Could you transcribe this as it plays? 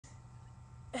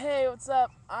Hey, what's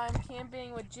up? I'm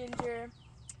camping with Ginger,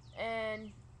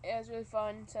 and it was really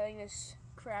fun setting this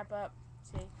crap up.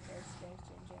 See, there's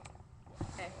Ginger.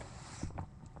 Hey,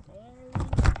 very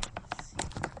nice.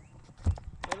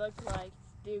 We look like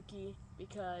Dookie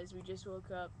because we just woke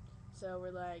up, so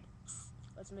we're like,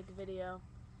 let's make a video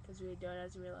because we ate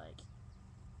donuts. And we're like,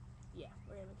 yeah,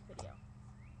 we're gonna make a video.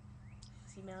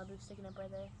 See Malibu sticking up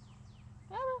right there.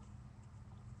 Malibu,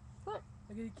 what?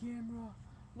 Look at the camera.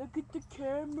 Look at the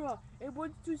camera. It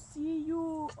wants to see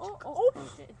you. Oh,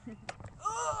 shit. Ugh.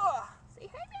 Say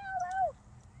hi, Mallow.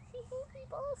 Say hey,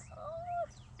 people. Oh.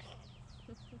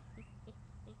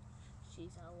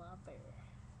 She's a lover.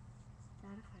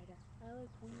 Not a fighter. I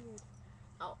look weird.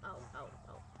 Ow, ow, ow,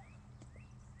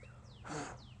 ow.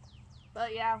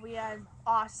 But yeah, we had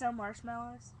awesome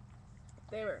marshmallows.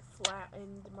 They were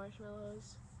flattened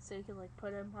marshmallows. So you can like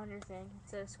put them on your thing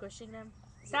instead of squishing them.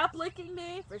 Stop licking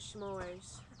me! For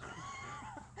s'mores.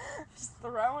 Just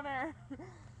throwing her.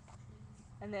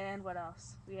 And then what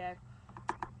else? We had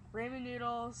ramen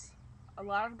noodles, a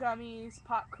lot of gummies,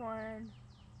 popcorn,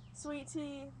 sweet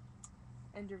tea,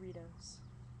 and Doritos.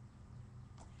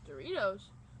 Doritos?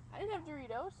 I didn't have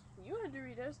Doritos. You had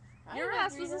Doritos. Your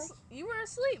ass was you were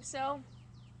asleep, so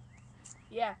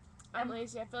yeah. I'm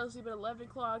lazy. I fell asleep at 11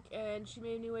 o'clock, and she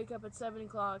made me wake up at 7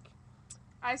 o'clock.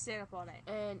 I stayed up all night.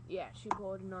 And yeah, she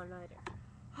pulled an all-nighter.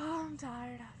 Oh, I'm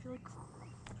tired. I feel like...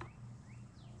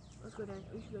 Let's go down.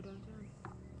 We should go downtown.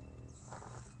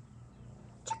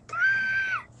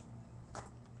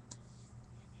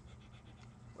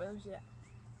 Wait, let me see that.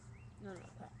 No,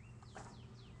 that.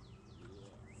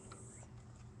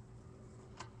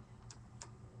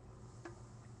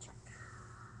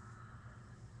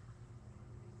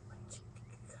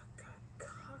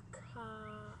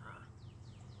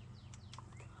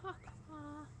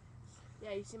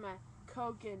 Yeah, you see my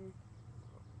Coke and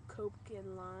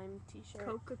lime t-shirt.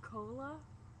 Coca-Cola?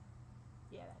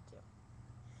 Yeah, that too.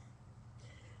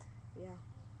 Yeah.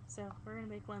 So, we're going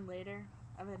to make one later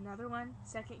of another one,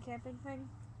 second camping thing.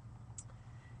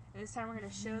 And this time we're going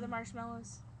to show the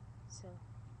marshmallows. So,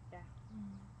 yeah.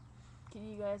 Can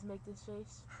you guys make this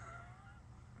face?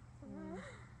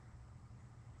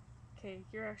 Okay,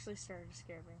 you're actually starting to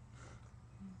scare me.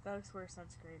 That looks worse on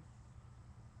screen.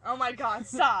 Oh my god,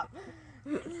 stop!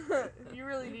 You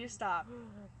really need to stop.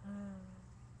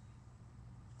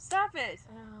 Stop it!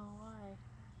 Oh,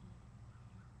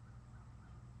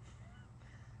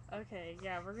 why? Okay,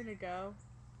 yeah, we're gonna go.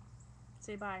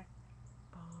 Say bye.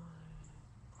 Bye.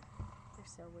 You're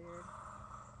so weird.